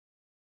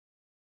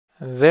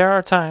There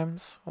are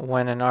times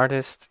when an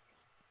artist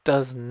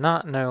does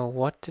not know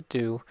what to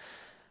do,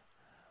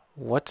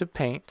 what to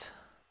paint,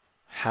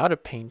 how to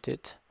paint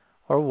it,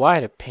 or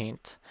why to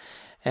paint.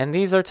 And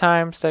these are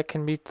times that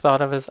can be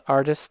thought of as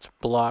artist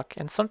block.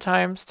 And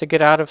sometimes to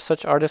get out of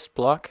such artist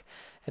block,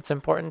 it's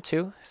important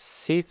to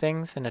see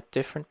things in a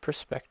different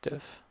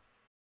perspective.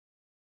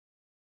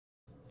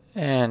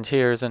 And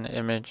here's an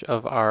image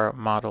of our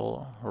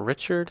model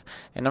Richard,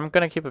 and I'm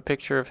going to keep a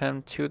picture of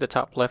him to the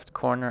top left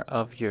corner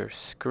of your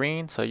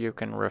screen so you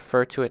can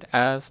refer to it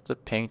as the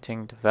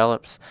painting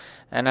develops.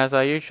 And as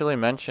I usually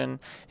mention,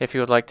 if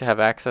you would like to have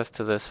access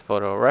to this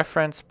photo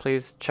reference,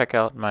 please check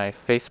out my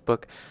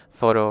Facebook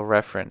photo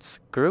reference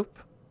group.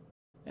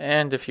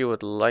 And if you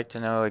would like to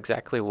know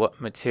exactly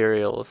what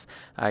materials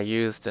I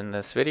used in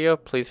this video,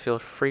 please feel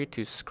free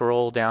to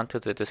scroll down to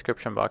the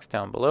description box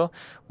down below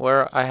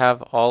where I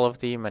have all of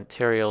the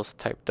materials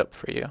typed up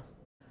for you.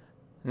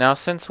 Now,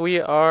 since we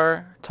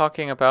are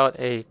talking about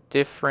a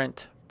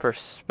different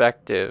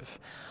perspective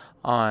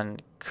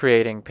on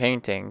creating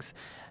paintings,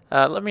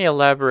 let me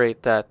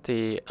elaborate that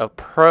the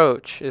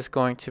approach is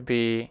going to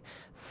be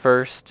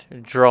first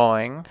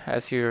drawing,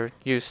 as you're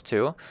used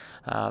to.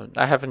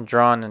 I haven't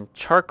drawn in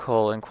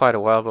charcoal in quite a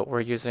while, but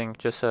we're using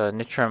just a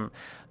Nitram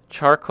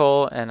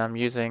charcoal, and I'm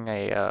using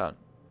a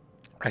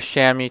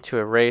chamois to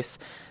erase.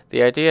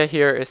 The idea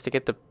here is to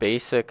get the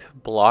basic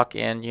block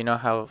in. You know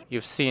how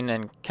you've seen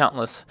in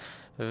countless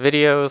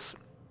videos.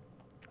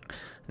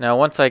 Now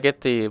once I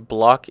get the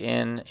block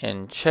in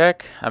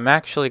check, I'm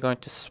actually going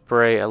to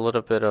spray a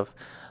little bit of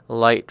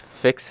light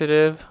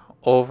fixative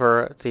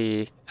over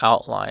the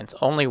outlines.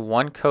 Only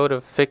one coat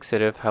of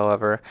fixative,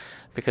 however,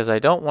 because I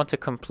don't want to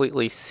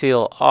completely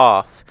seal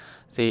off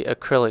the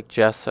acrylic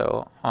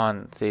gesso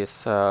on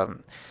this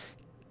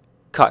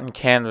cotton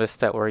canvas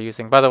that we're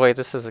using. By the way,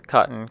 this is a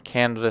cotton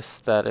canvas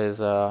that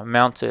is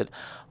mounted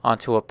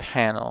onto a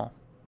panel.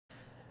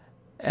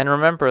 And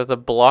remember, the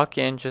block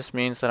in just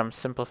means that I'm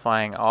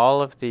simplifying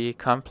all of the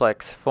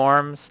complex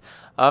forms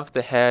of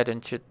the head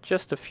into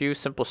just a few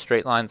simple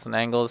straight lines and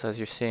angles. As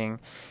you're seeing,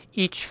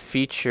 each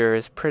feature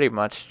is pretty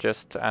much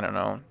just, I don't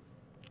know,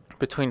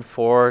 between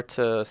 4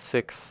 to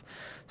 6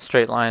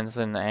 straight lines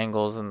and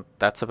angles, and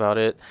that's about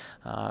it.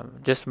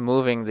 Just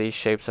moving these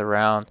shapes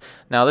around.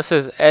 Now this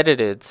is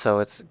edited, so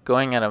it's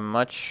going at a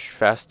much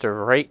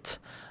faster rate.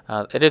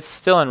 It is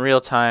still in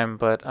real time,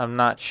 but I'm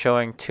not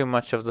showing too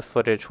much of the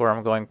footage where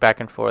I'm going back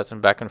and forth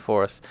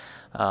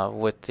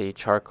with the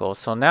charcoal.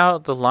 So now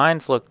the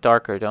lines look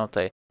darker, don't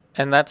they?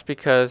 And that's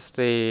because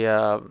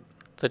the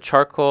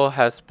charcoal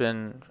has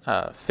been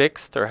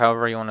fixed, or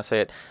however you want to say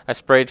it. I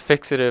sprayed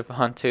fixative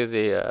onto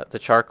the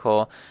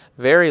charcoal.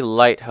 Very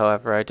light,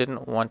 however. I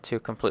didn't want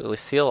to completely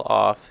seal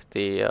off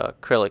the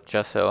acrylic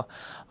gesso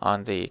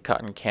on the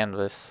cotton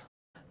canvas.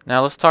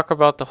 Now let's talk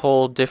about the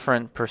whole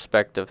different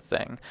perspective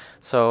thing.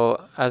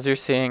 So as you're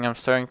seeing, I'm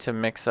starting to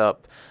mix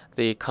up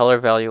the color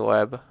value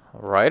web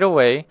right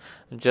away,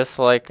 just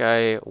like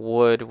I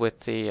would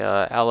with the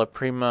Alla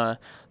Prima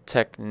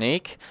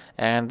technique.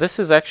 And this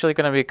is actually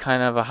going to be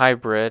kind of a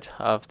hybrid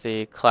of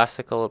the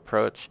classical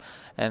approach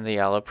and the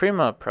Alla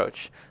Prima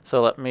approach. So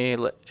let me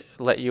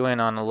let you in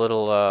on a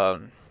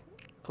little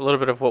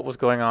bit of what was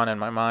going on in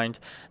my mind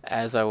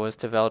as I was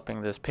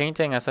developing this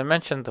painting. As I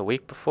mentioned the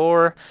week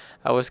before,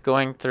 I was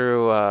going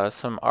through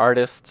some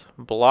artist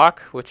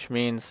block, which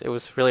means it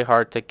was really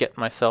hard to get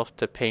myself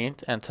to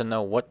paint and to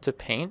know what to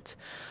paint.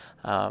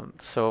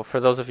 So for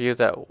those of you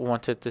that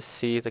wanted to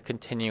see the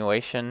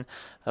continuation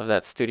of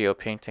that studio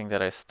painting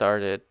that I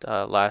started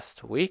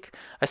last week,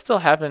 I still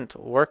haven't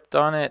worked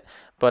on it,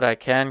 but I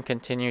can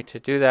continue to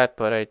do that.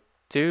 But I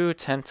do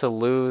tend to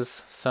lose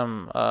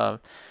some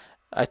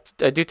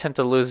I do tend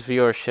to lose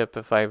viewership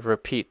if I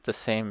repeat the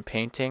same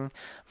painting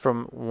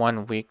from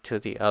one week to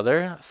the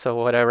other. So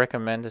what I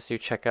recommend is you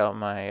check out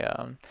my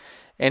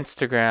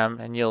Instagram,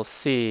 and you'll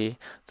see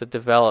the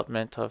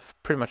development of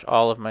pretty much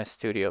all of my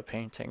studio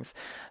paintings.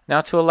 Now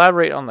to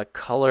elaborate on the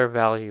color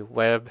value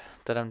web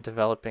that I'm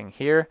developing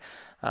here,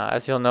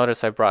 as you'll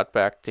notice, I brought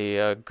back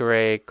the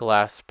gray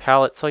glass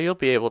palette, so you'll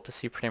be able to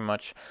see pretty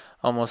much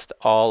almost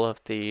all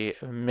of the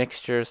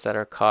mixtures that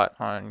are caught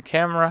on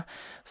camera.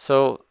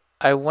 So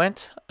I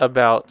went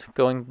about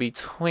going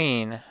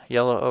between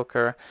yellow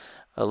ochre,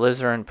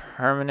 alizarin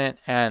permanent,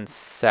 and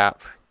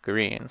sap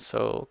green.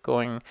 So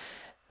going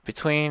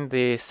between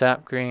the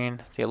sap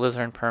green, the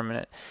alizarin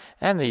permanent,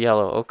 and the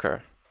yellow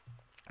ochre.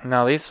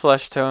 Now these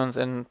flesh tones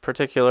in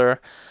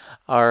particular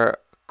are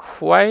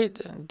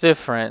quite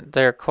different.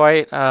 They're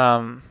quite,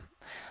 I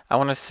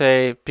want to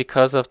say,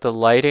 because of the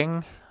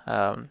lighting.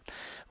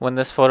 When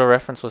this photo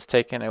reference was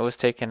taken, it was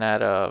taken at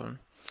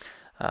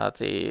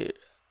the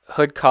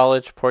Hood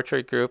College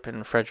Portrait Group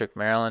in Frederick,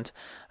 Maryland,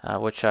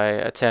 which I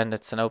attend.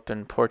 It's an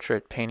open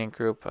portrait painting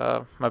group.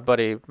 My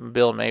buddy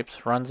Bill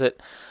Mapes runs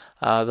it.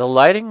 The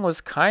lighting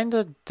was kind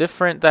of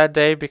different that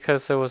day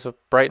because it was a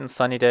bright and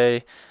sunny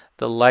day.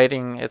 The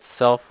lighting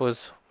itself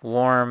was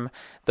warm.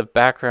 The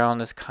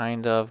background is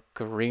kind of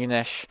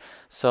greenish.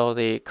 So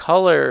the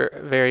color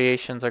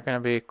variations are going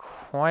to be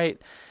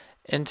quite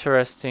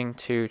interesting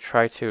to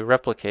try to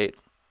replicate.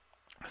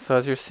 So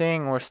as you're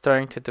seeing, we're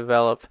starting to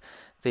develop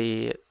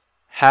the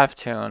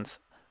halftones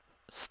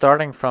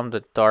starting from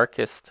the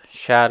darkest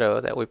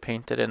shadow that we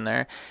painted in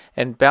there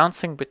and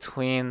bouncing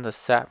between the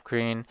sap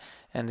green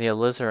and the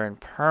alizarin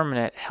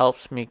permanent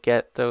helps me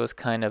get those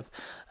kind of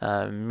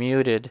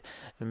muted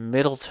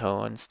middle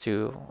tones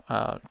to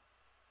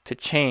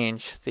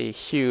change the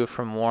hue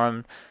from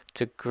warm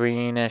to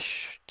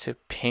greenish to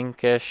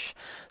pinkish.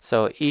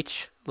 So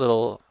each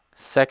little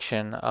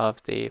section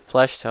of the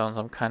flesh tones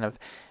I'm kind of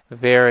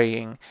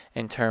varying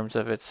in terms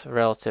of its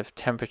relative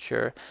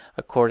temperature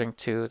according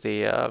to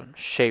the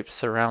shape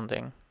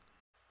surrounding.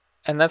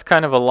 And that's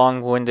kind of a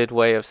long-winded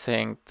way of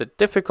saying the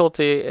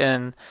difficulty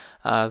in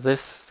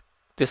this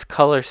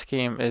color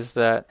scheme is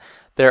that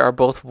there are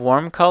both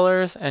warm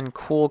colors and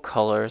cool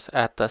colors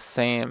at the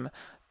same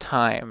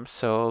time.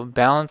 So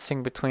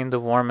balancing between the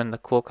warm and the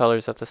cool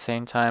colors at the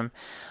same time,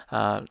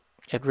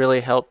 it really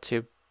helped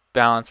to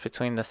balance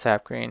between the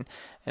sap green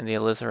and the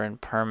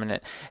alizarin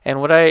permanent. And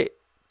what I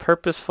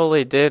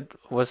purposefully did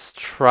was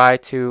try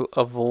to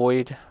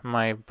avoid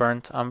my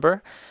burnt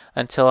umber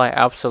until I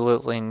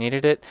absolutely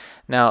needed it.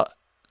 Now,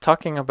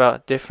 talking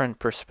about different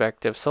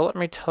perspectives, so let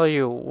me tell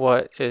you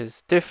what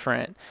is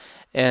different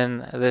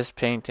in this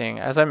painting.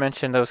 As I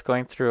mentioned, I was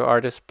going through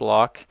artist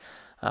block.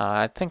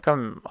 I think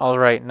I'm all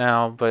right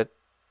now, but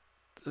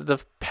the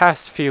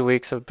past few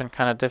weeks have been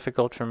kind of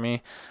difficult for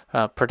me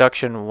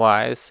production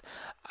wise.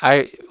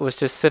 I was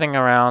just sitting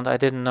around. I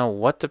didn't know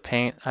what to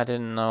paint. I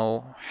didn't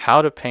know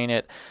how to paint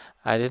it.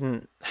 I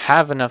didn't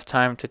have enough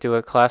time to do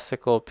a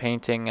classical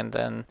painting and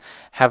then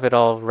have it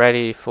all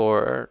ready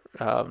for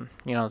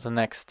the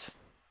next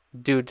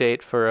due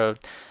date for a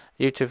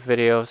YouTube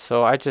video.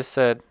 So I just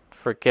said,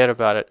 forget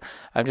about it.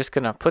 I'm just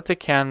gonna put the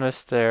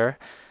canvas there,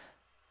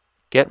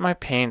 get my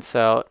paints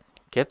out,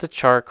 get the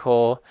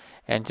charcoal,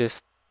 and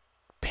just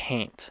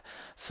paint.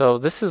 So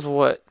this is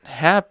what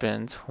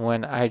happened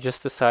when I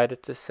just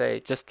decided to say,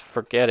 just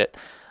forget it.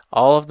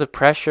 All of the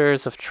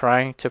pressures of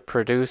trying to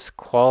produce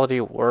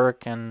quality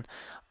work and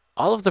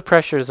all of the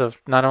pressures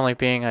of not only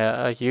being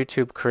a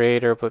YouTube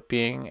creator, but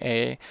being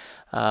a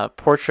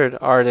portrait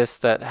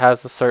artist that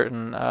has a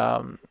certain,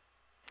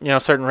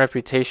 certain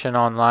reputation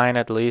online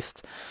at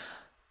least,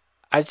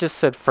 I just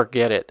said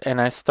forget it. And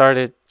I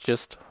started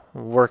just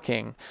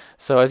working.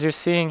 So as you're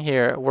seeing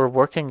here, we're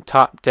working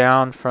top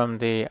down from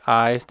the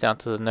eyes down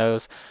to the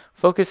nose,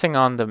 focusing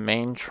on the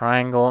main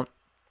triangle.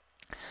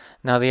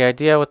 Now the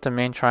idea with the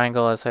main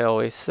triangle, as I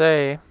always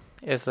say,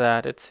 is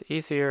that it's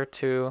easier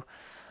to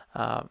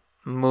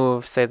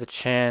move, say, the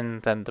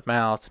chin than the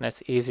mouth, and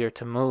it's easier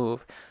to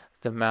move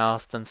the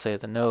mouth than, say,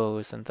 the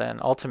nose, and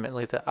then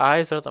ultimately the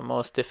eyes are the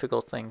most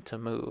difficult thing to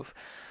move.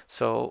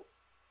 So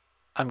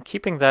I'm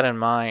keeping that in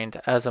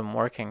mind as I'm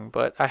working,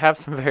 but I have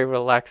some very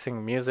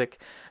relaxing music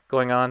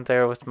going on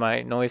there with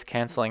my noise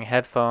canceling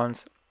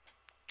headphones.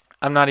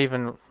 I'm not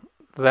even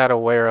that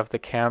aware of the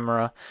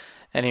camera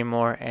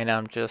anymore, and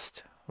I'm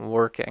just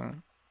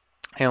working.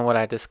 And what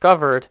I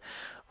discovered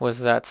was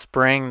that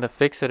spraying the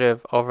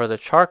fixative over the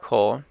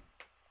charcoal,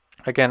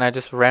 again, I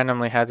just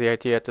randomly had the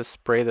idea to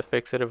spray the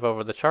fixative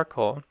over the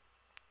charcoal.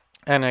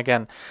 And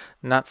again,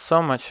 not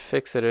so much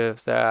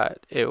fixative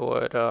that it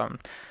would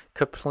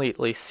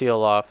completely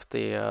seal off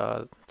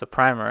the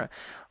primer.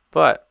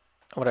 But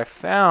what I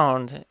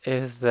found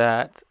is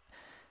that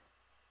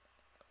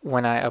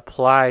when I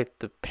applied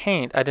the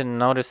paint, I didn't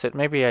notice it.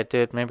 Maybe I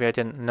did, maybe I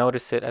didn't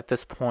notice it at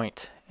this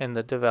point in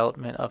the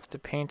development of the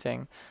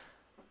painting.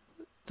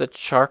 The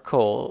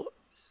charcoal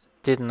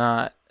did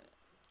not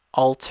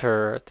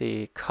alter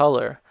the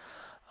color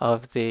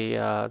of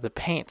the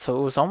paint, so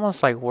it was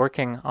almost like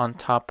working on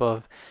top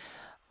of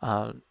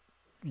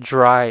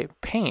dry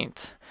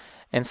paint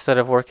instead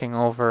of working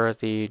over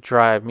the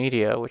dry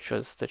media, which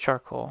was the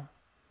charcoal.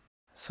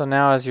 So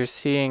now as you're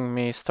seeing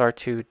me start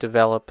to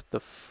develop the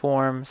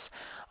forms,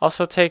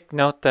 also take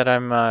note that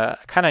I'm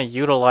kind of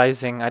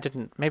utilizing,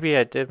 maybe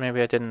I did,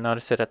 maybe I didn't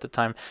notice it at the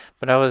time,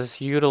 but I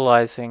was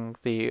utilizing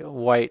the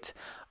white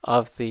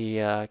of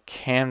the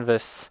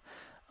canvas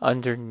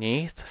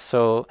underneath,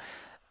 so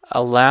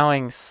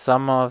allowing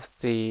some of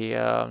the,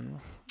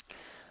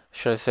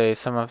 should I say,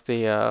 some of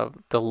the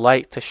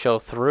light to show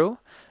through,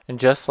 and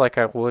just like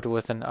I would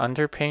with an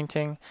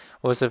underpainting,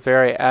 was a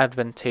very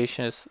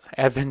advantageous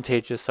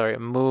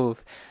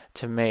move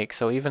to make.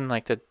 So even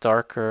like the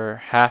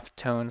darker half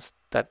tones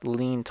that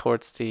lean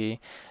towards the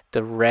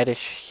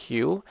reddish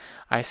hue,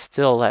 I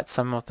still let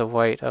some of the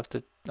white of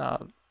the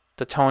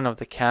tone of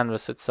the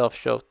canvas itself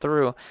show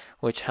through,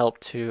 which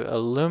helped to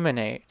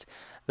illuminate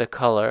the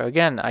color.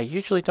 Again, I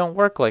usually don't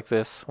work like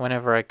this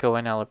whenever I go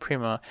in alla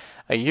prima.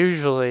 I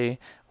usually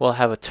will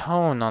have a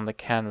tone on the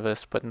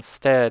canvas, but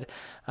instead,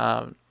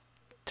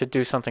 to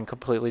do something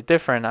completely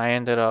different, I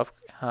ended up,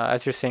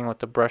 as you're seeing with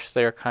the brush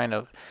there, kind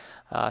of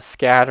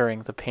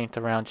scattering the paint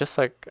around just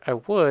like I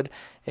would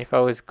if I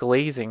was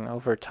glazing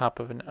over top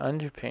of an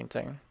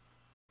underpainting.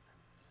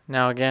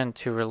 Now again,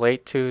 to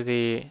relate to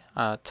the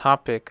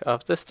topic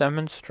of this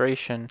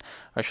demonstration,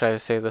 or should I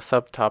say the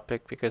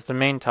subtopic, because the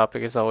main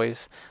topic is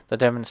always the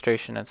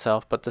demonstration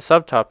itself, but the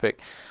subtopic,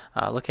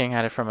 looking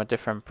at it from a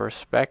different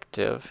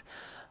perspective,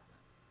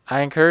 I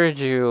encourage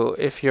you,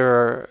 if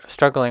you're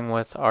struggling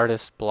with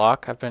artist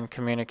block, I've been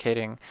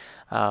communicating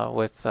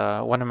with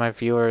one of my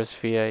viewers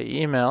via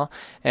email,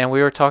 and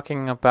we were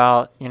talking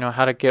about,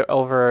 how to get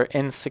over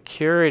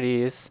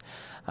insecurities,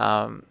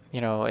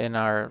 in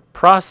our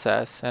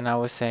process. And I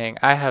was saying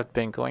I have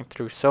been going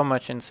through so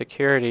much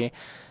insecurity.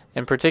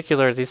 In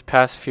particular, these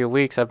past few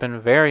weeks, I've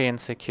been very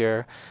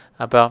insecure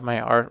about my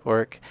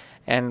artwork.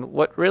 And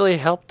what really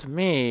helped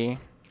me,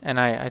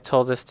 and I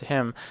told this to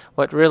him,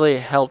 what really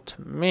helped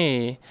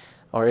me,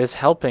 or is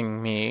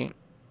helping me,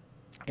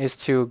 is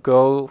to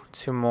go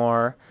to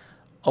more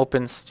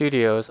open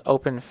studios,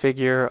 open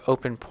figure,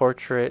 open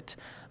portrait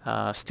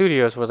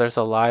studios where there's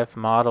a live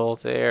model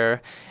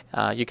there.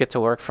 You get to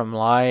work from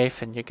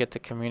life and you get to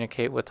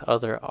communicate with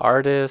other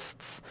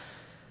artists.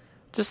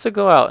 Just to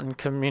go out and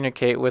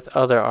communicate with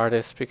other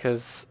artists,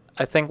 because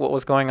I think what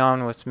was going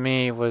on with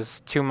me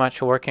was too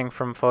much working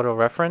from photo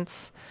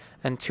reference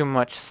and too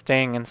much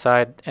staying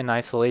inside in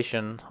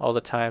isolation all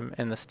the time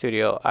in the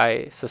studio.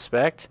 I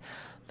suspect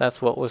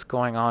that's what was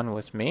going on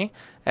with me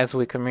as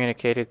we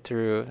communicated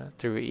through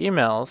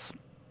emails.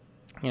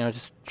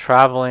 Just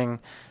traveling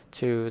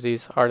to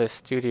these artist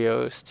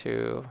studios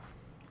to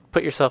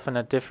put yourself in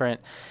a different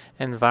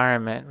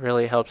environment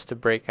really helps to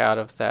break out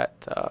of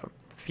that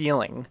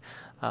feeling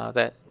of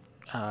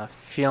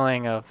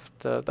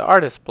the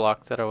artist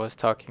block that I was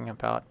talking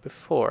about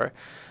before.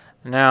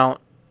 Now,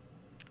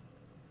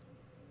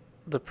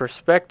 the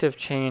perspective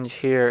change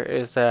here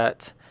is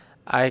that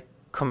I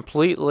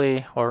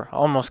completely, or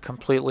almost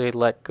completely,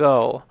 let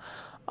go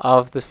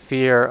of the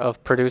fear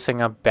of producing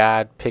a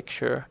bad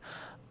picture,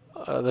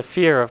 the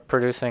fear of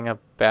producing a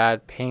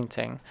bad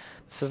painting.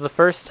 This is the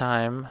first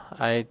time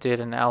I did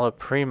an alla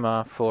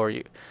prima for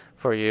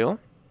you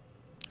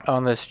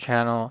on this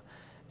channel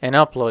and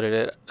uploaded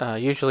it.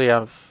 Usually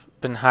I've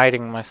been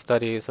hiding my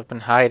studies, I've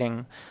been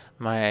hiding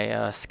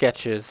my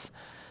sketches.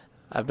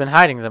 I've been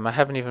hiding them. I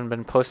haven't even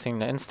been posting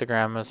to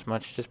Instagram as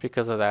much just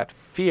because of that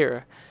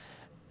fear.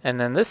 And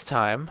then this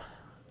time,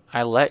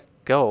 I let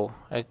go.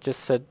 I just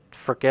said,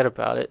 forget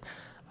about it.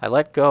 I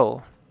let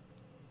go,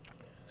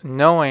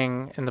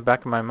 knowing in the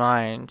back of my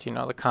mind,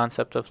 the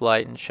concept of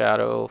light and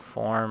shadow,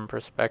 form,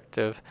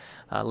 perspective,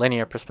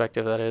 linear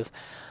perspective, that is,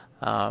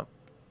 and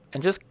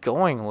just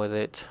going with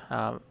it.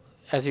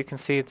 As you can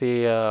see,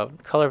 the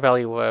color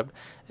value web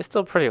is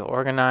still pretty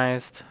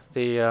organized.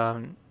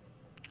 The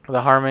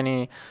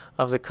harmony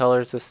of the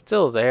colors is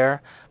still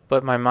there,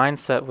 but my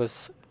mindset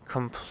was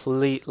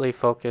completely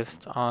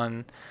focused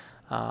on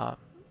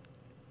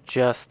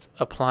just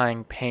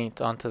applying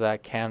paint onto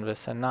that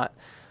canvas and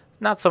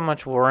not so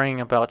much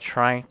worrying about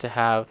trying to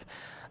have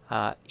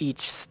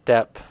each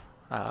step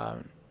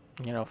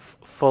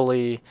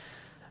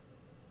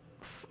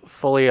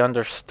fully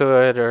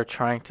understood, or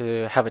trying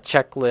to have a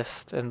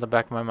checklist in the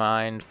back of my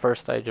mind.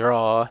 First I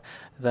draw,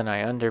 then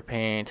I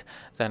underpaint,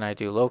 then I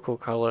do local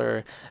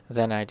color,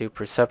 then I do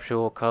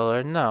perceptual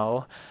color.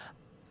 No.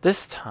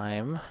 This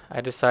time,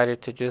 I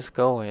decided to just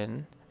go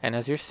in, and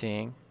as you're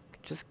seeing,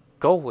 just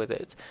go with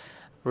it.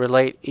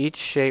 Relate each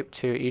shape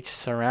to each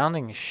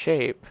surrounding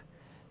shape,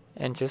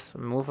 and just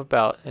move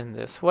about in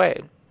this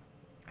way.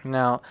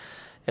 Now,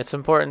 it's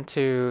important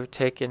to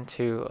take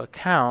into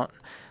account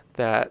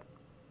that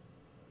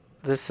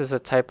this is a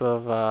type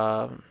of,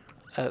 a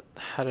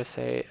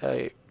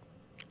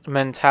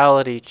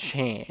mentality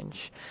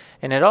change.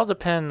 And it all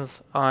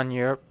depends on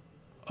your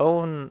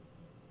own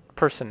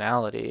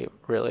personality,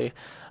 really.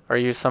 Are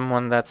you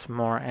someone that's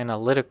more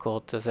analytical?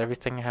 Does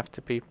everything have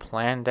to be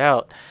planned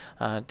out?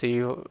 Do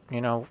you,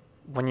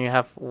 when you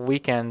have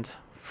weekend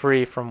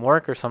free from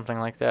work or something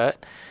like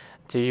that,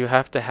 do you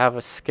have to have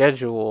a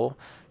schedule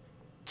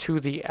to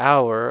the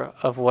hour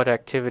of what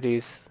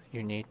activities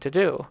you need to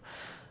do?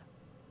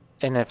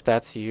 And if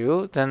that's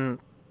you, then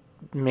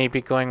maybe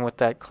going with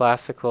that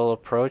classical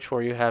approach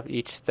where you have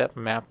each step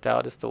mapped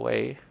out is the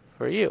way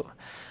for you.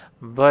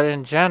 But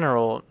in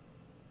general,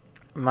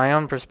 my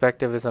own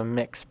perspective is a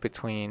mix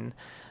between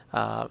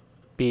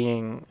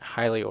being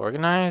highly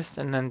organized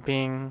and then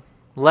being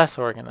less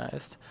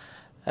organized,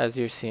 as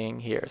you're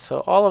seeing here.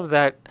 So all of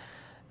that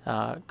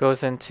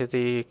goes into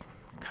the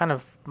kind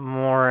of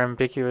more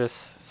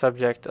ambiguous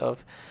subject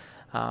of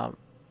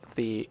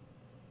the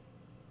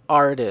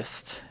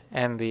artist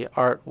and the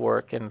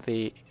artwork and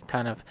the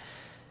kind of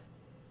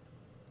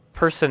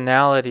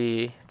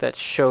personality that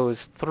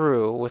shows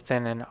through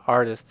within an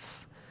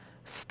artist's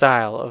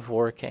style of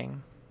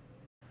working.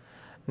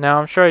 Now,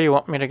 I'm sure you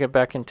want me to get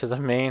back into the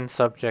main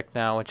subject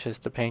now, which is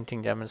the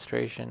painting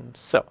demonstration.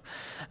 So,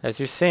 as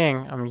you're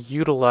seeing, I'm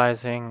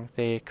utilizing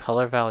the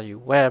color value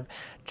web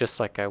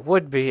just like I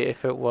would be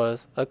if it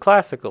was a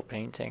classical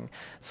painting.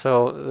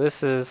 So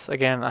this is,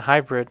 again, a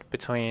hybrid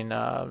between,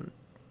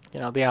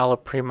 the alla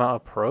prima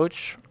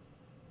approach,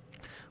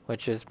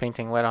 which is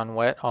painting wet on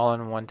wet all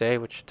in one day,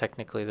 which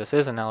technically this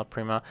is an alla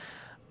prima,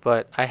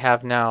 but I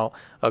have now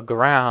a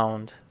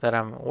ground that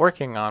I'm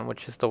working on,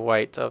 which is the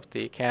white of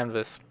the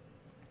canvas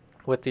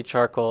with the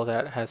charcoal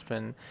that has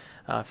been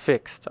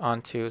fixed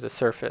onto the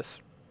surface.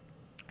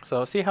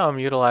 So see how I'm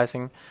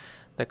utilizing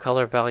the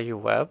color value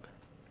web?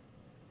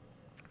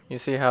 You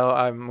see how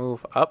I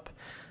move up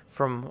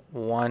from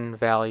one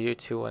value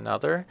to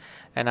another,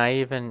 and I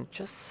even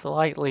just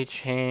slightly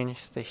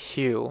change the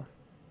hue.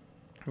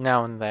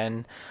 Now and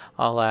then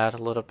I'll add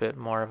a little bit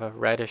more of a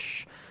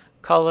reddish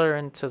color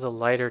into the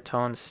lighter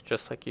tones,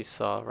 just like you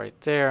saw right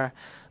there,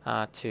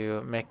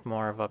 to make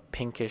more of a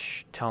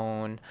pinkish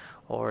tone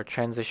or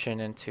transition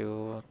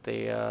into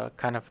the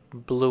kind of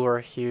bluer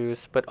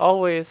hues, but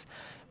always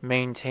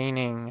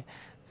maintaining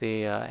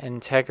the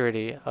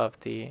integrity of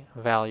the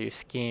value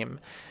scheme.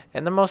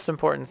 And the most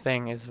important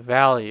thing is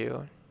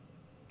value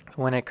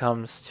when it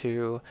comes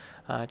to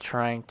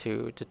trying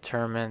to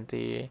determine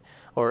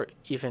or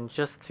even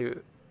just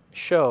to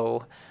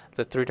show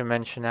the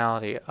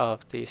three-dimensionality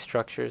of the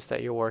structures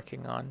that you're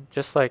working on.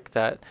 Just like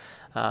that,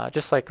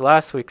 just like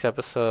last week's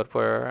episode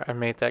where I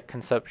made that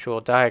conceptual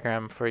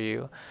diagram for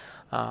you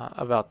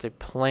about the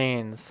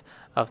planes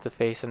of the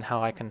face and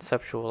how I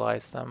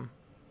conceptualize them.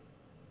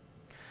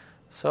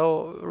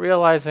 So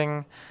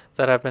realizing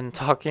that I've been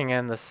talking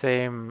in the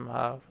same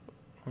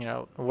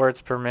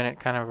words per minute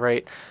kind of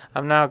rate,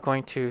 I'm now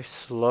going to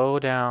slow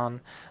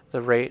down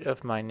the rate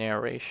of my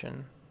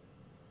narration.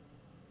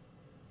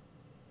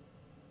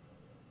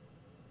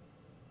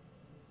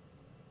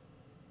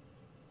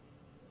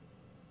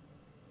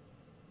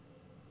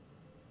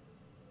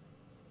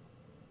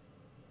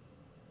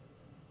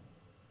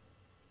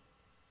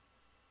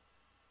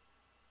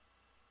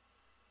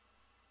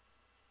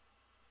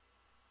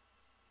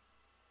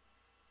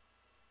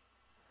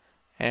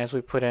 And as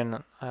we put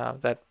in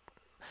that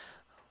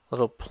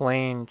little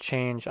plane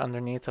change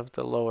underneath of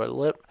the lower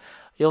lip,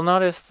 you'll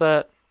notice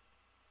that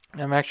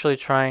I'm actually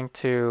trying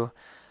to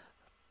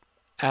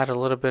add a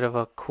little bit of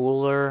a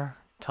cooler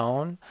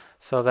tone,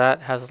 so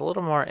that has a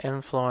little more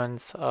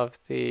influence of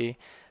the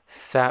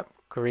sap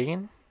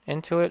green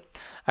into it.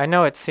 I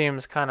know it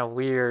seems kind of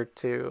weird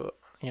to,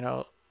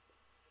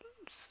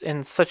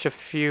 in such a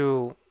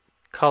few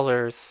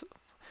colors,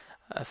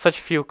 such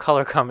few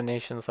color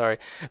combinations, sorry,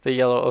 the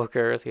yellow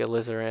ochre, the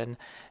alizarin,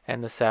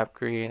 and the sap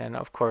green, and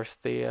of course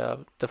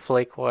the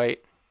flake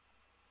white.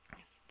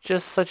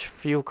 Just such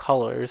few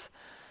colors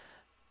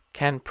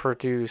can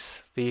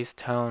produce these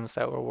tones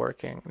that we're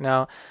working.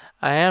 Now,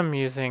 I am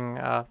using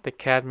the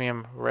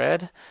cadmium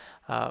red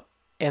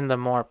in the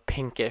more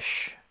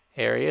pinkish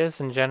areas.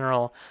 In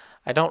general,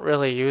 I don't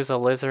really use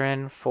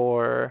alizarin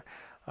for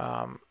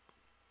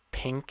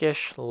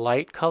pinkish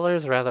light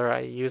colors. Rather, I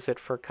use it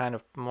for kind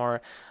of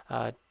more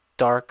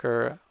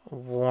darker,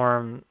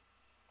 warm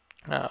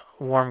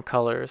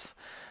colors.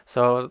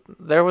 So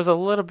there was a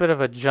little bit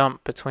of a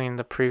jump between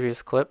the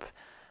previous clip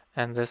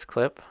and this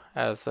clip,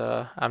 as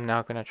I'm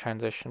now going to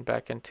transition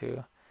back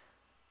into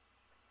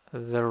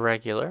the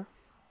regular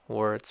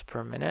words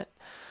per minute.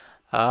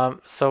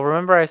 So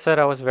remember I said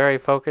I was very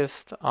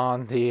focused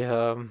on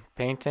the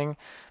painting.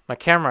 My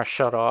camera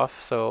shut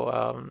off,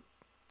 so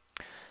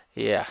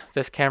yeah,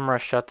 this camera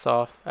shuts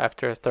off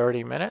after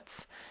 30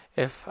 minutes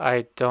if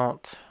I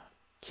don't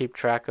keep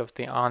track of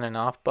the on and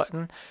off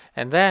button.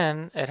 And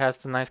then it has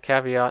the nice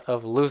caveat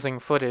of losing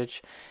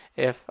footage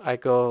if I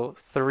go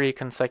 3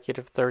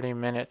 consecutive 30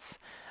 minutes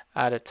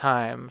at a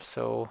time.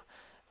 So,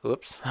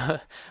 oops.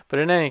 But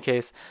in any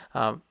case,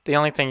 the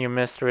only thing you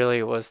missed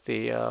really was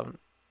the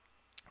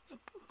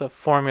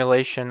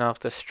formulation of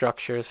the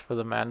structures for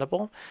the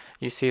mandible.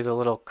 You see the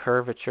little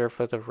curvature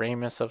for the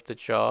ramus of the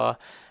jaw,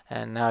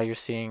 and now you're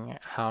seeing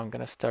how I'm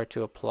going to start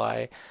to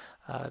apply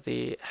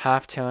the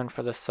halftone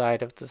for the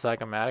side of the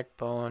zygomatic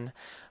bone.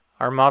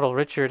 Our model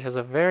Richard has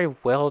a very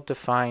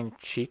well-defined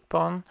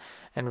cheekbone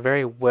and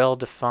very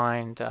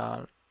well-defined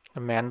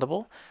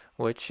mandible,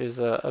 which is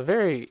a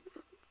very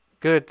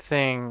good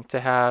thing to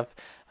have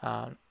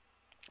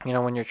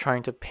when you're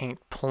trying to paint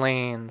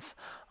planes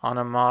on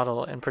a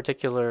model, in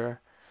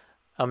particular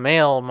a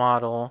male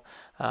model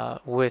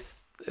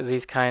with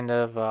these kind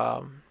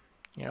of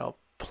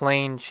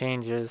plane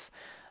changes,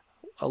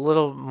 a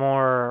little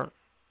more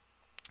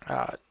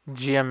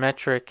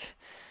geometric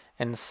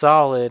and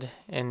solid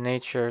in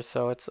nature.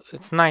 So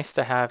it's nice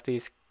to have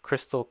these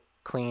crystal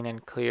clean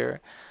and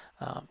clear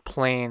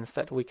planes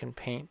that we can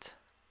paint.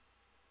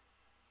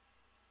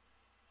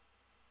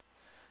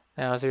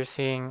 Now, as you're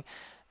seeing,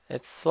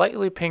 it's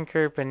slightly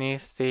pinker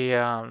beneath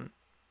the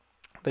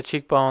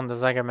cheekbone, the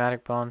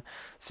zygomatic bone,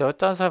 so it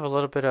does have a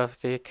little bit of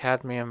the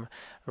cadmium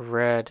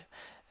red.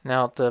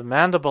 Now, the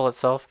mandible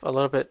itself, a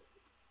little bit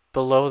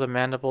below the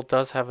mandible,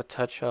 does have a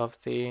touch of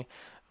the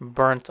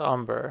burnt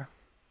umber.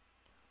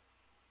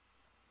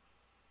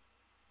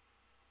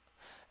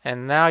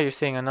 And now you're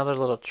seeing another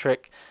little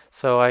trick.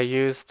 So I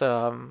used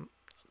the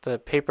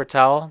paper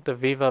towel, the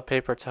Viva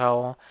paper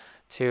towel,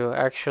 to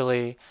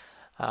actually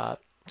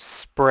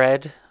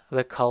spread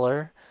the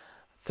color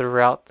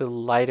throughout the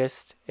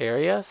lightest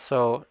area.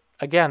 So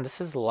again, this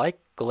is like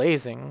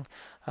glazing,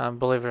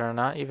 believe it or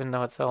not, even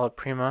though it's alla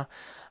prima.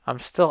 I'm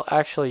still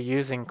actually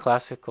using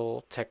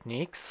classical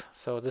techniques,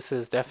 so this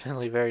is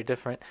definitely very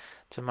different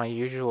to my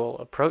usual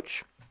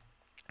approach.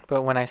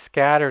 But when I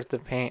scattered the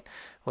paint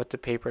with the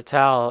paper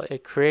towel,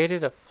 it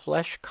created a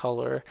flesh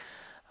color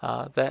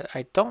that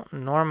I don't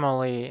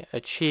normally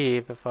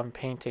achieve if I'm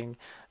painting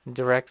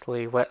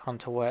directly wet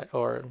onto wet,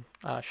 or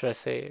should I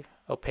say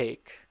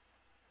opaque.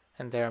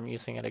 And there I'm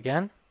using it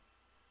again.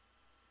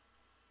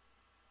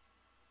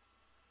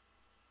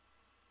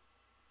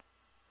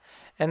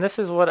 And this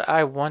is what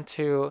I want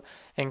to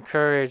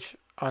encourage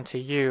onto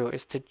you,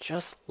 is to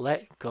just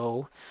let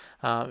go.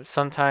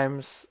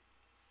 Sometimes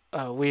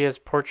we as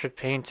portrait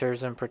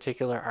painters in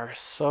particular are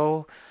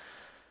so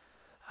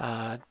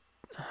I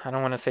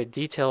don't want to say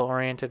detail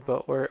oriented,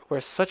 but we're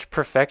such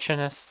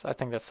perfectionists. I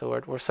think that's the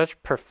word. We're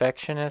such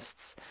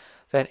perfectionists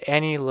that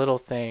any little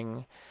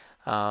thing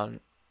can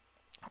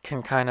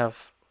kind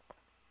of,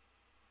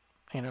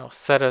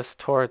 set us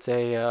towards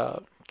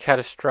a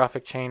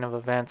catastrophic chain of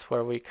events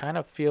where we kind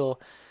of feel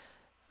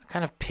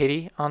kind of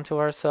pity onto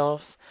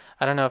ourselves.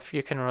 I don't know if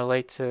you can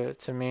relate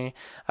to me.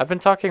 I've been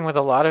talking with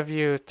a lot of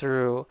you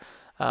through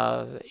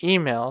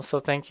email, so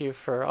thank you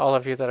for all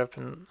of you that have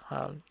been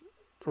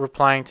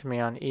replying to me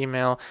on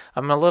email.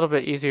 I'm a little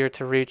bit easier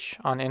to reach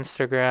on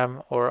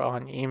Instagram or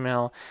on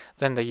email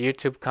than the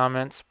YouTube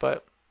comments,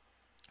 but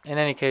in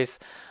any case,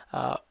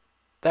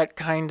 that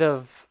kind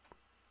of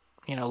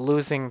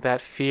losing that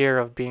fear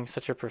of being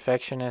such a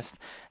perfectionist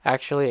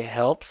actually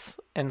helps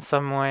in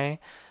some way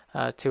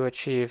to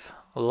achieve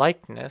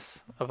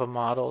likeness of a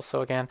model.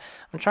 So again,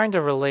 I'm trying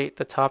to relate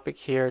the topic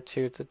here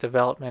to the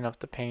development of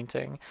the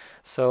painting.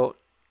 So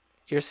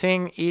you're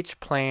seeing each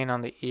plane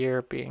on the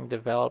ear being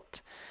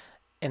developed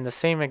in the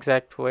same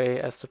exact way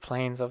as the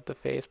planes of the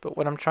face. But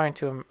what I'm trying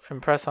to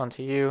impress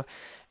onto you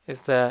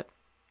is that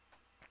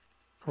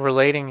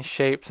relating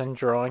shapes and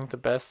drawing the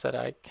best that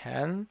I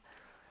can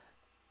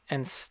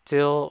and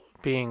still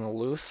being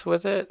loose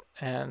with it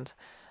and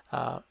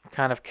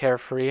kind of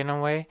carefree in a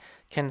way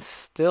can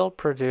still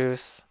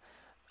produce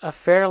a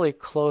fairly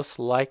close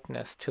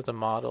likeness to the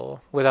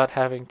model without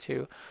having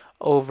to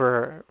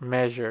over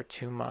measure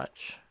too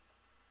much.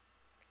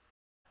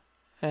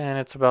 And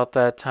it's about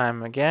that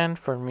time again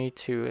for me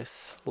to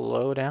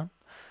slow down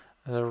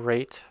the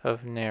rate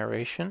of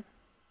narration.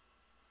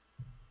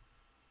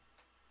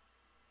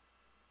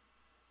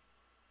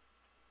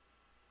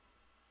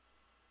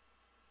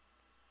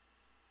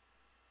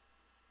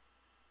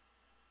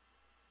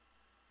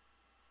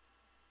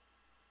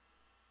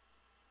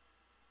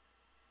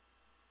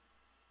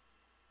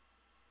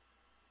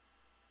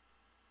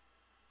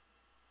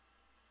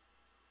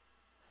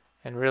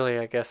 And really,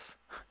 I guess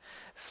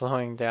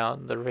slowing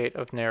down the rate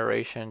of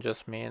narration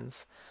just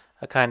means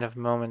a kind of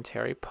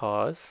momentary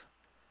pause,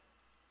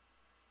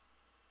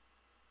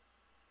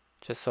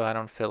 just so I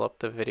don't fill up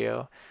the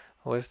video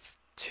with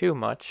too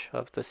much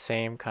of the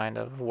same kind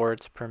of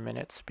words per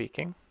minute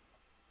speaking.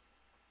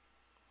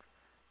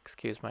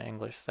 Excuse my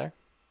English there.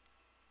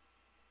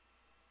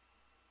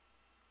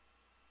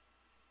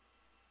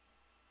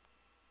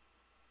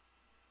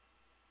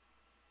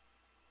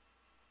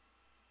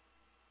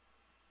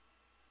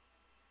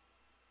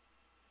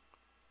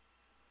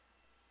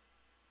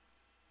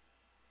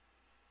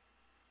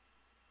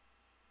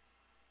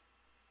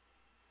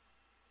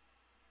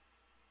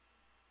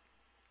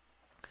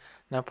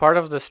 Now, part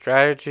of the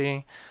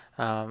strategy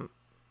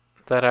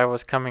that I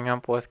was coming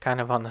up with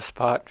kind of on the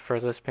spot for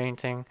this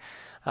painting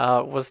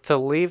was to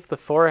leave the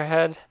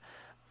forehead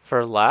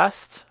for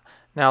last.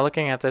 Now,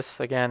 looking at this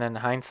again in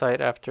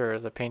hindsight after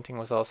the painting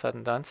was all said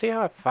and done, see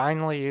how I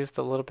finally used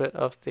a little bit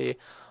of the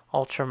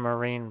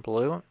ultramarine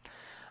blue?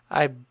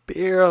 I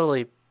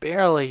barely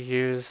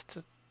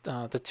used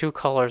the two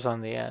colors on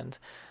the end.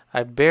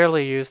 I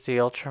barely used the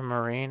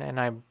ultramarine,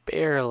 and I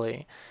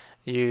barely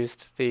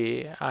used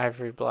the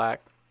ivory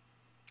black.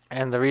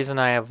 And the reason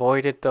I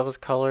avoided those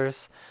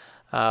colors,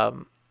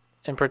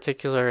 in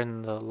particular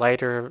in the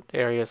lighter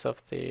areas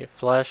of the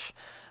flesh,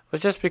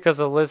 was just because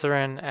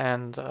alizarin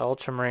and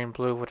ultramarine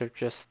blue would have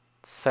just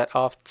set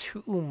off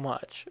too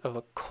much of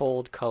a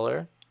cold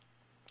color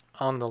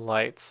on the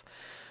lights.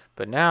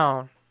 But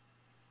now,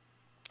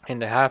 in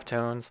the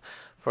halftones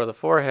for the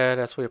forehead,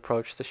 as we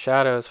approach the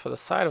shadows for the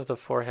side of the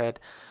forehead,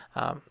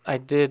 I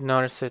did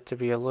notice it to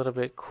be a little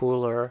bit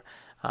cooler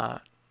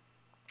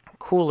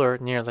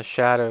near the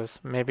shadows.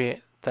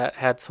 Maybe that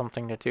had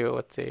something to do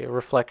with the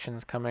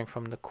reflections coming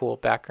from the cool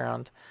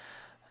background.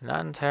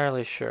 Not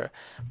entirely sure.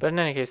 But in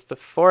any case, the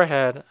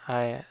forehead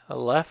I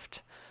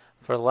left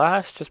for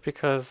last just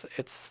because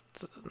it's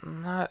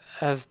not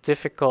as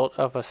difficult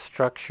of a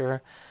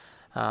structure.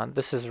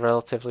 This is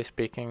relatively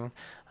speaking.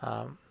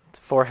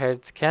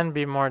 Foreheads can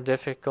be more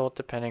difficult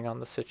depending on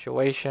the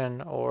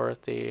situation or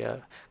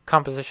the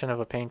composition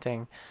of a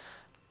painting.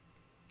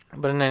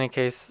 But in any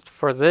case,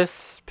 for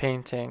this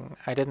painting,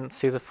 I didn't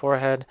see the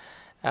forehead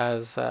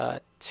as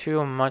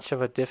too much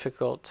of a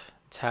difficult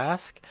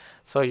task.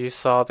 So you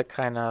saw the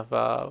kind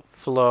of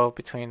flow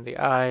between the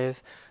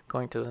eyes,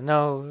 going to the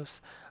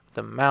nose,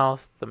 the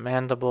mouth, the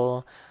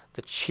mandible,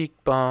 the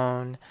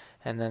cheekbone,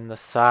 and then the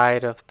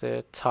side of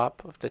the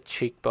top of the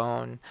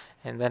cheekbone,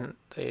 and then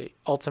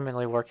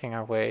ultimately working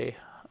our way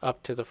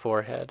up to the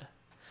forehead.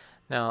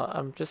 Now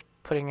I'm just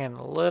putting in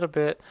a little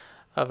bit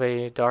of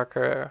a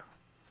darker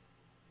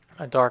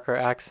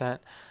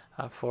accent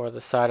for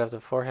the side of the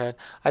forehead.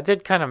 I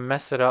did kind of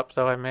mess it up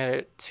though. I made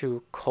it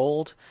too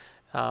cold.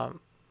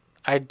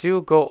 I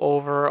do go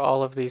over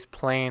all of these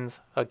planes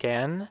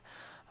again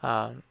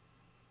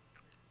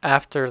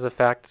after the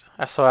fact.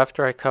 So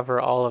after I cover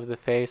all of the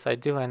face, I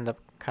do end up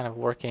kind of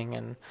working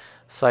in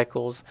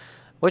cycles,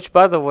 which,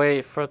 by the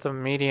way, for the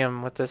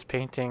medium with this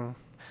painting,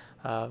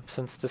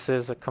 since this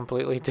is a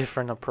completely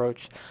different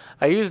approach,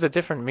 I used a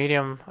different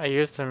medium. I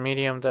used a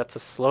medium that's a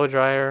slow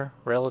dryer,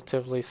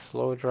 relatively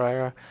slow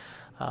dryer.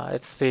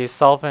 It's the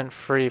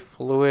solvent-free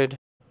fluid.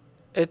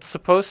 It's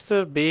supposed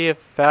to be a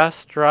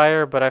fast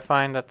dryer, but I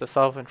find that the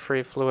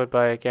solvent-free fluid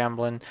by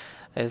Gamblin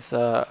is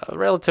a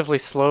relatively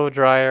slow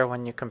dryer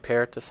when you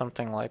compare it to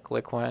something like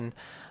Liquin,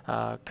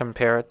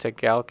 compare it to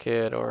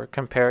Galkid, or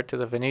compare it to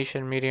the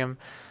Venetian medium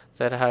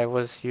that I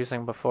was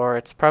using before.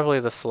 It's probably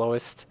the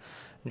slowest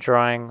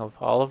drying of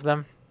all of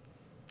them.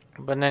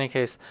 But in any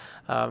case,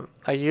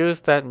 I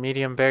used that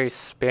medium very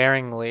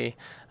sparingly,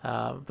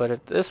 but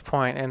at this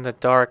point in the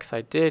darks,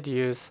 I did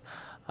use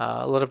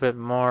a little bit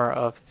more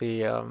of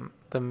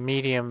the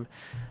medium,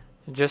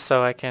 just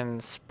so I can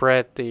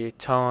spread the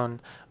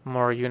tone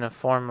more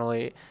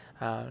uniformly,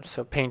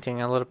 so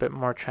painting a little bit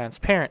more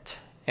transparent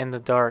in the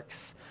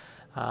darks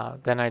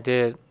than I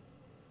did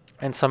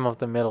in some of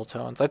the middle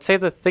tones. I'd say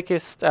the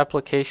thickest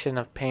application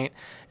of paint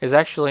is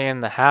actually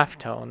in the half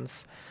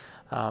tones.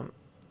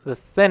 The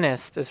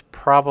thinnest is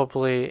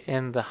probably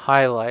in the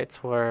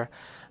highlights, where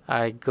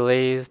I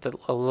glazed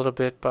a little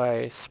bit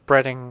by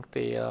spreading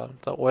the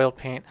oil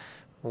paint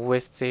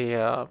with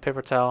the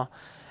paper towel.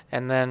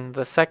 And then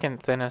the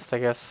second thinnest, I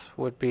guess,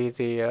 would be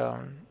the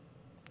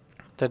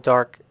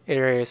dark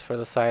areas for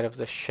the side of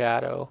the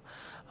shadow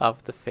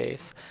of the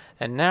face.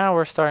 And now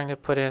we're starting to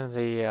put in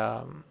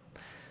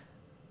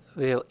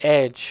the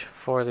edge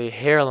for the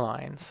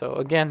hairline. So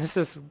again, this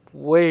is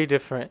way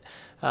different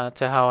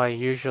to how I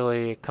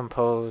usually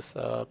compose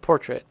a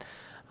portrait.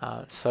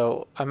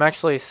 So I'm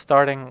actually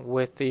starting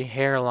with the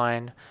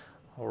hairline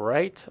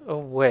right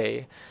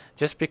away,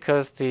 just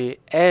because the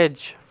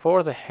edge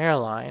for the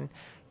hairline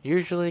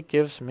usually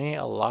gives me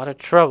a lot of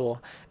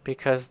trouble,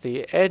 because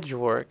the edge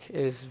work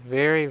is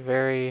very,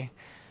 very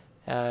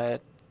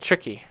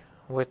tricky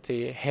with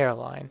the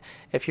hairline.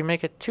 If you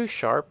make it too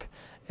sharp,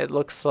 it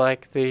looks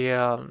like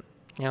the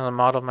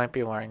model might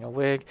be wearing a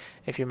wig.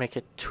 If you make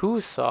it too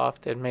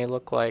soft, it may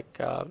look like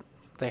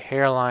the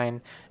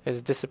hairline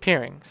is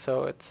disappearing.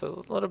 So it's a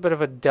little bit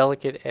of a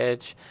delicate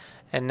edge.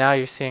 And now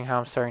you're seeing how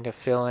I'm starting to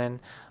fill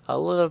in a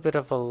little bit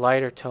of a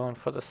lighter tone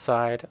for the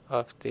side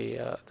of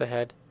the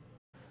head.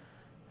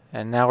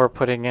 And now we're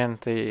putting in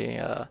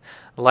the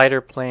lighter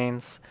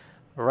planes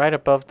right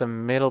above the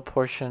middle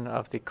portion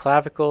of the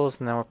clavicles,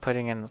 and then we're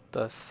putting in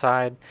the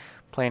side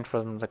plane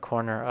from the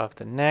corner of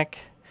the neck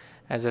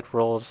as it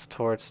rolls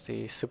towards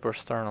the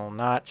suprasternal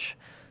notch.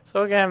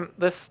 So again,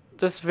 this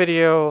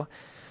video,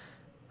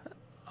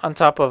 on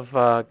top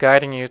of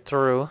guiding you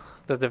through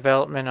the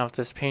development of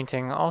this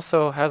painting,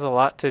 also has a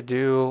lot to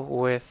do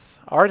with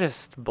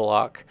artist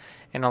block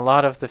and a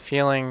lot of the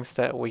feelings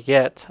that we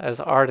get as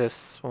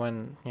artists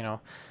when,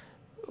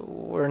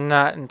 we're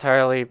not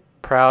entirely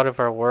proud of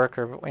our work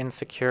or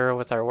insecure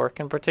with our work.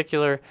 In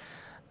particular,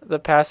 the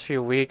past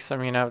few weeks,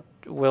 I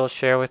will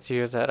share with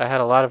you that I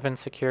had a lot of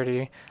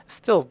insecurity,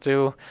 still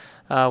do,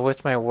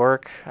 with my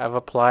work. I've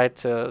applied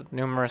to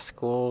numerous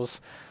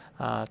schools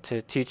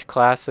to teach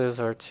classes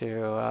or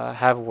to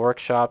have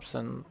workshops,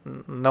 and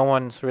no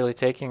one's really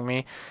taking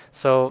me.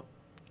 So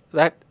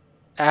that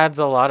adds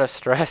a lot of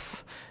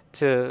stress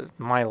to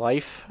my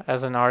life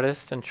as an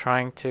artist, and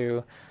trying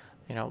to,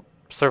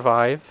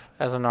 survive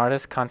as an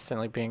artist,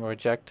 constantly being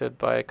rejected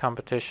by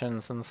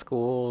competitions and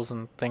schools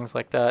and things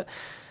like that.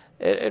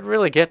 It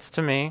really gets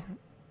to me.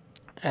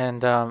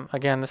 And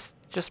again, this is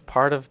just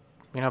part of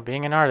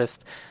being an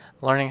artist,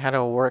 learning how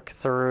to work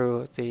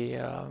through the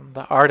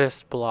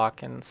artist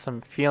block and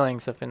some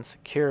feelings of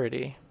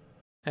insecurity.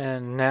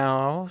 And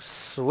now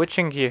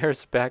switching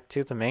gears back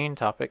to the main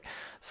topic.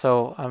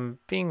 So I'm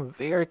being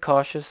very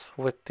cautious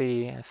with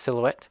the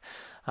silhouette,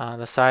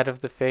 the side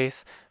of the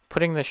face,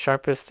 putting the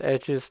sharpest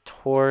edges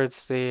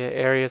towards the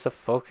areas of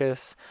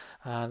focus,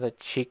 the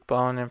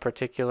cheekbone in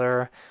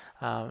particular,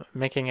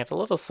 making it a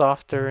little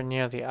softer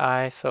near the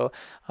eye. So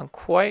I'm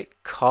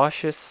quite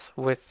cautious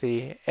with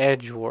the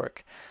edge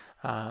work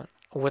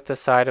with the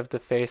side of the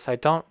face. I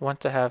don't want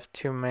to have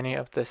too many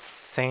of the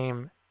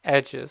same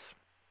edges.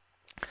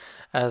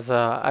 As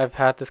I've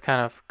had this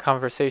kind of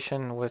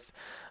conversation with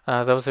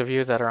those of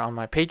you that are on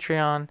my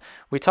Patreon.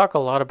 We talk a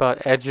lot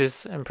about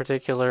edges in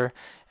particular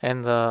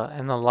in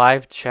the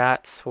live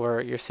chats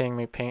where you're seeing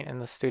me paint in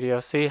the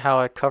studio. See how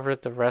I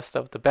covered the rest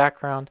of the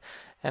background.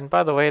 And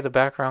by the way, the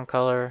background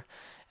color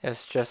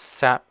is just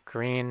sap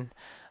green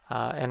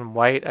and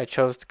white. I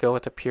chose to go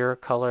with a pure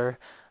color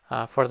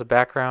for the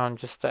background,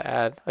 just to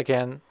add,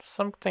 again,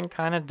 something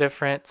kind of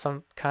different,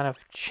 some kind of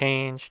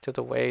change to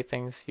the way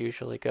things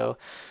usually go.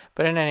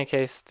 But in any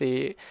case,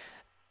 the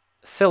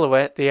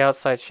silhouette, the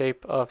outside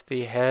shape of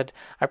the head,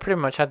 I pretty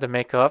much had to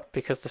make up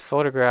because the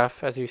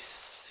photograph, as you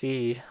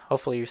see,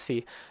 hopefully you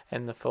see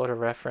in the photo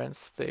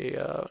reference,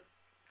 the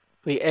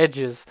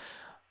edges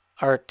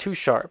are too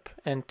sharp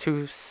and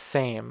too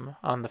same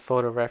on the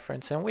photo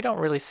reference, and we don't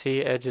really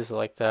see edges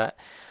like that.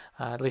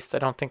 At least I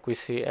don't think we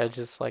see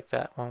edges like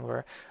that when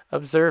we're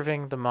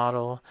observing the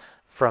model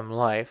from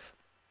life.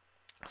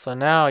 So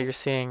now you're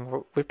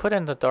seeing we put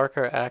in the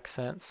darker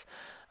accents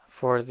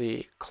for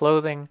the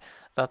clothing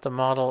that the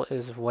model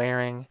is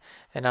wearing,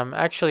 and I'm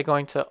actually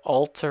going to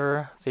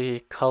alter the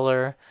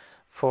color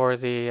for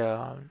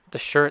the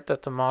shirt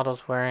that the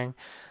model's wearing.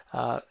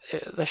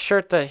 The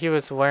shirt that he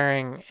was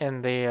wearing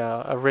in the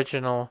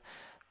original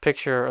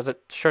picture, or the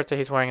shirt that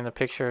he's wearing in the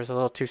picture, is a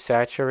little too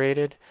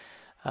saturated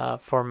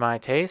for my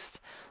taste.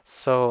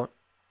 So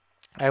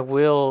I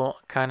will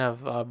kind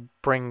of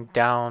bring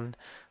down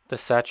the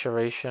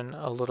saturation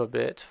a little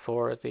bit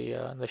for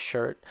the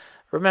shirt.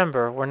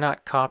 Remember, we're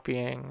not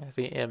copying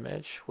the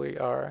image. We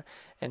are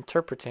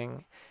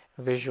interpreting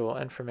visual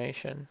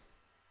information.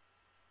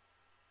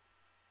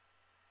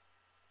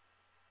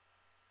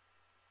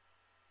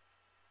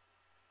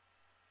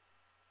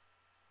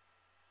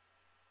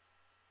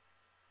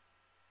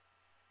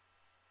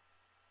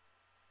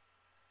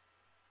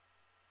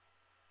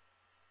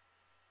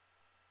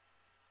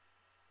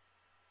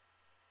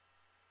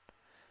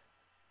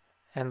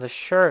 And the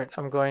shirt,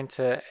 I'm going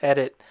to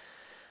edit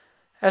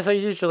as I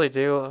usually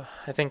do.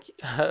 I think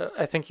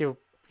you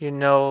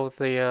know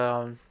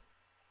the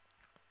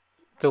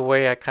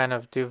way I kind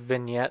of do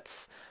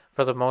vignettes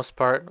for the most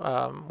part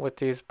with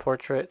these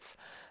portraits.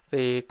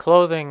 The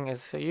clothing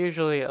is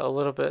usually a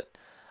little bit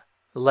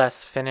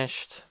less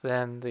finished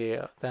than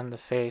the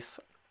face.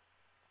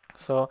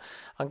 So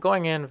I'm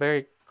going in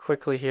very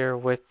quickly here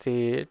with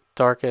the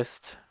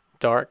darkest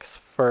darks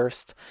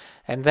first,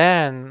 and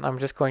then I'm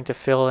just going to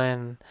fill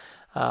in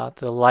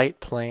the light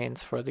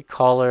planes for the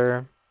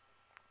collar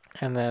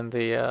and then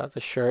the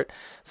shirt.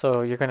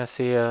 So you're going to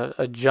see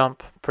a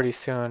jump pretty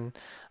soon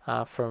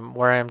from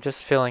where I'm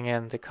just filling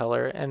in the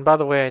color. And by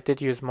the way, I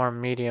did use more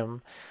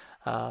medium,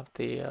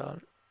 the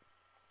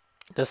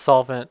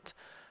solvent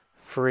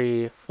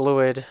free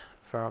fluid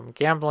from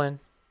Gamblin,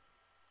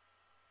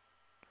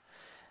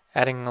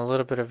 adding a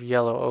little bit of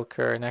yellow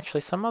ochre and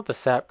actually some of the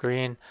sap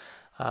green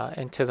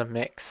into the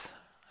mix,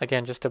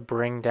 again just to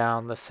bring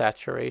down the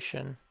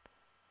saturation.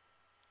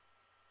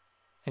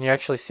 And you're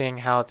actually seeing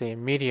how the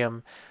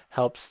medium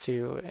helps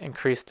to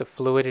increase the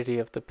fluidity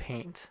of the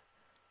paint.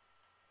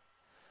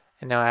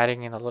 And now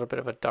adding in a little bit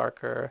of a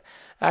darker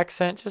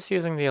accent, just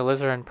using the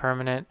alizarin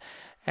permanent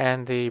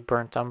and the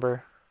burnt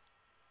umber.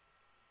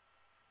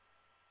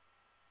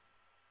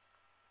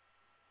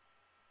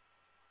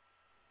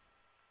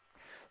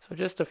 So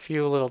just a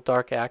few little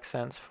dark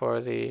accents for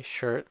the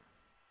shirt.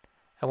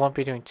 I won't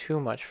be doing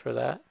too much for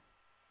that.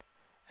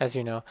 As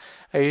you know,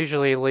 I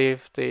usually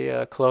leave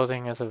the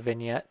clothing as a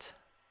vignette,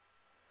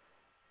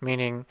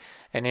 meaning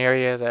an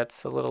area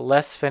that's a little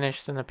less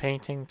finished in the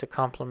painting to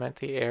complement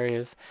the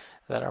areas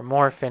that are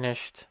more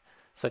finished,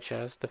 such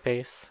as the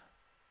face.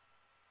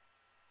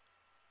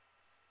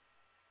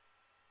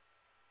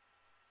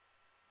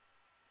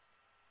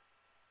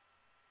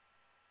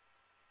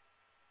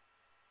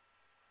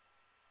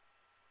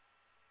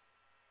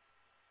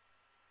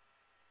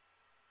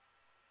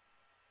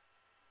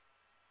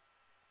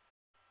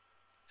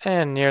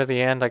 And near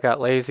the end I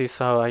got lazy,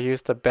 so I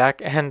used the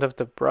back end of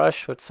the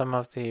brush with some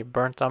of the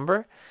burnt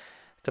umber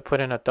to put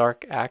in a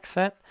dark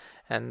accent.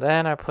 And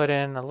then I put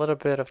in a little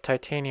bit of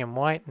titanium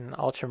white and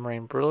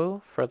ultramarine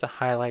blue for the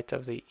highlight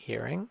of the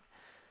earring.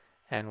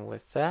 And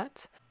with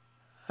that,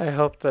 I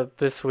hope that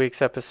this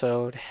week's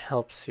episode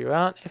helps you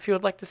out. If you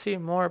would like to see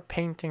more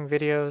painting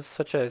videos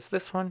such as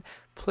this one,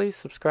 please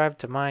subscribe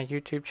to my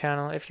YouTube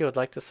channel. If you would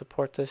like to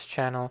support this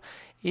channel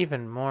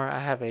even more, I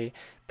have a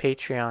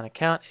Patreon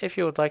account. If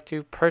you would like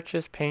to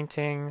purchase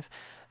paintings,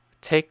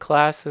 take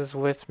classes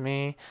with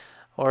me,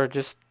 or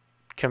just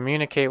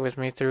communicate with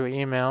me through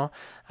email,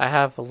 I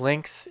have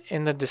links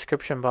in the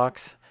description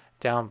box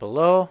down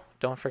below.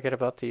 Don't forget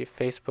about the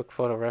Facebook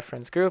photo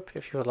reference group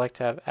if you would like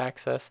to have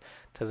access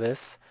to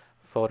this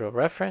photo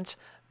reference.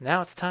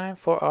 Now it's time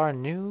for our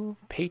new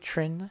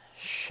patron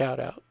shout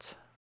out.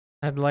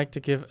 I'd like to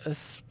give a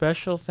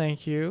special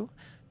thank you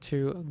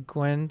to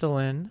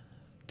Gwendolyn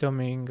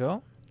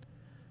Domingo,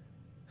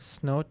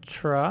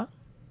 Snotra,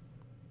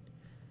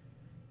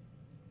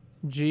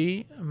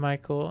 G.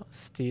 Michael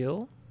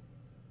Steele,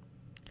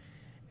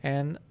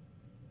 and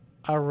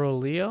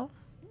Aurelio.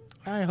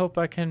 I hope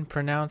I can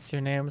pronounce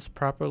your names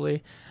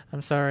properly.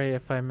 I'm sorry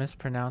if I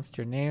mispronounced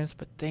your names,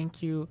 but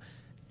thank you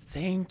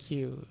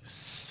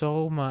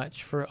so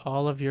much for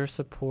all of your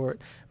support.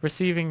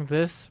 Receiving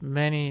this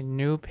many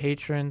new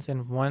patrons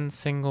in one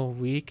single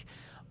week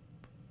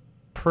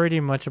pretty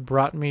much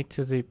brought me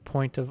to the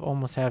point of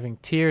almost having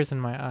tears in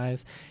my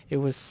eyes. It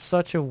was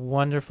such a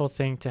wonderful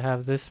thing to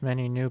have this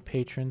many new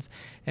patrons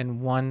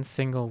in one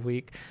single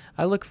week.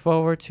 I look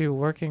forward to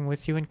working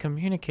with you and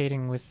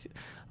communicating with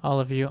all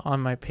of you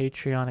on my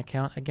Patreon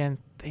account. Again,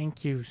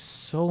 thank you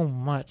so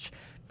much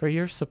for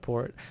your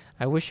support.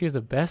 I wish you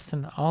the best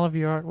in all of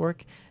your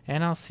artwork,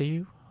 and I'll see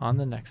you on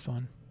the next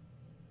one.